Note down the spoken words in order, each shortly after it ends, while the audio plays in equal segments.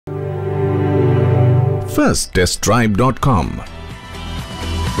FirstTestDrive.com.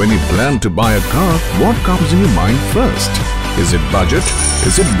 When you plan to buy a car, what comes in your mind first? Is it budget?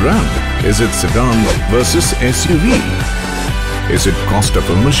 Is it brand? Is it sedan versus SUV? Is it cost of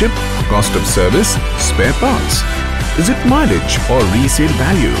ownership, cost of service, spare parts? Is it mileage or resale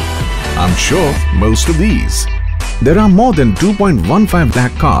value? I'm sure most of these. There are more than 2.15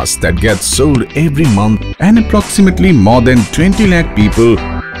 lakh cars that get sold every month, and approximately more than 20 lakh people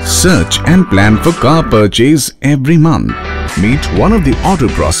search and plan for car purchase every month. Meet one of the auto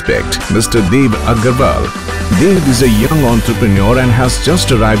prospect, Mr. Dev Agarwal. Dev is a young entrepreneur and has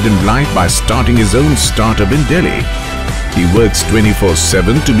just arrived in life by starting his own startup in Delhi. He works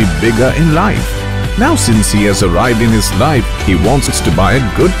 24/7 to be bigger in life. Now, since he has arrived in his life, he wants to buy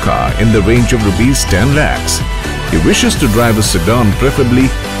a good car in the range of rupees 10 lakhs. He wishes to drive a sedan preferably,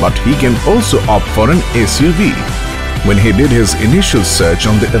 but he can also opt for an SUV. When he did his initial search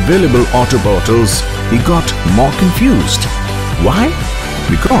on the available auto portals, he got more confused. Why?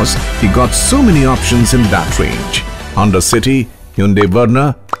 Because he got so many options in that range. Honda City, Hyundai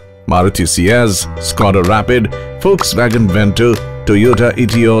Verna, Maruti Ciaz, Skoda Rapid, Volkswagen Vento, Toyota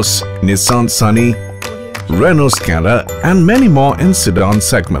Etios, Nissan Sunny, Renault Scala, and many more in sedan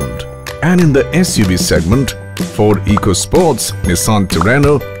segment. And in the SUV segment, Ford EcoSports, Nissan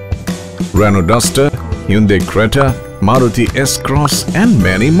Terrano, Renault Duster, Hyundai Creta, Maruti S-Cross, and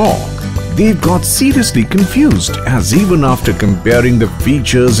many more. They got seriously confused, as even after comparing the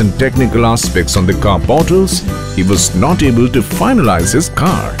features and technical aspects on the car portals, he was not able to finalize his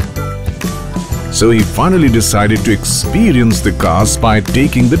car. So he finally decided to experience the cars by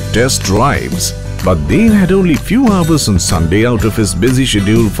taking the test drives. But Dev had only few hours on Sunday out of his busy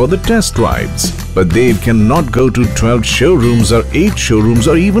schedule for the test drives. But Dev cannot go to 12 showrooms or 8 showrooms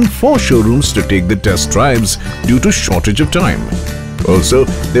or even 4 showrooms to take the test drives due to shortage of time. Also,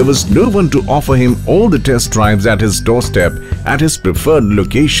 there was no one to offer him all the test drives at his doorstep at his preferred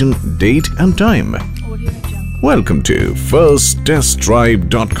location, date and time. Welcome to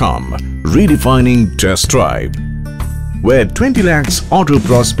FirstTestDrive.com, redefining test drive, where 20 lakhs auto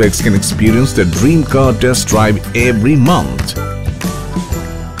prospects can experience the dream car test drive every month.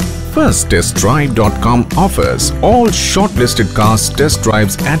 FirstTestDrive.com offers all shortlisted cars test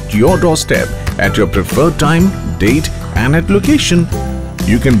drives at your doorstep at your preferred time, date and at location.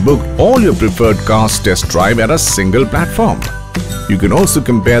 You can book all your preferred cars test drive at a single platform. You can also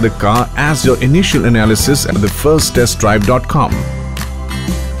compare the car as your initial analysis at the FirstTestDrive.com.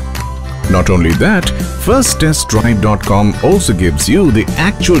 Not only that, FirstTestDrive.com also gives you the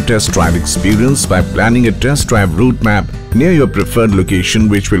actual test drive experience by planning a test drive route map near your preferred location,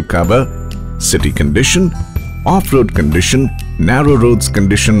 which will cover city condition, off-road condition, narrow roads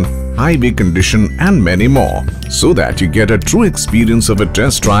condition, highway condition and many more, so that you get a true experience of a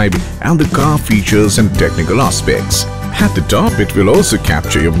test drive and the car features and technical aspects. At the top, it will also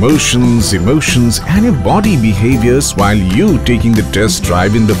capture your motions, emotions and your body behaviors while you taking the test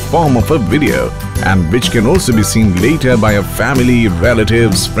drive in the form of a video, and which can also be seen later by your family,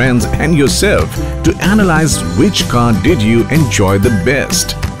 relatives, friends and yourself to analyze which car did you enjoy the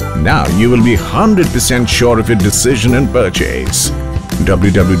best. Now you will be 100% sure of your decision and purchase.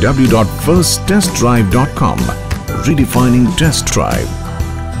 www.firsttestdrive.com, redefining test drive.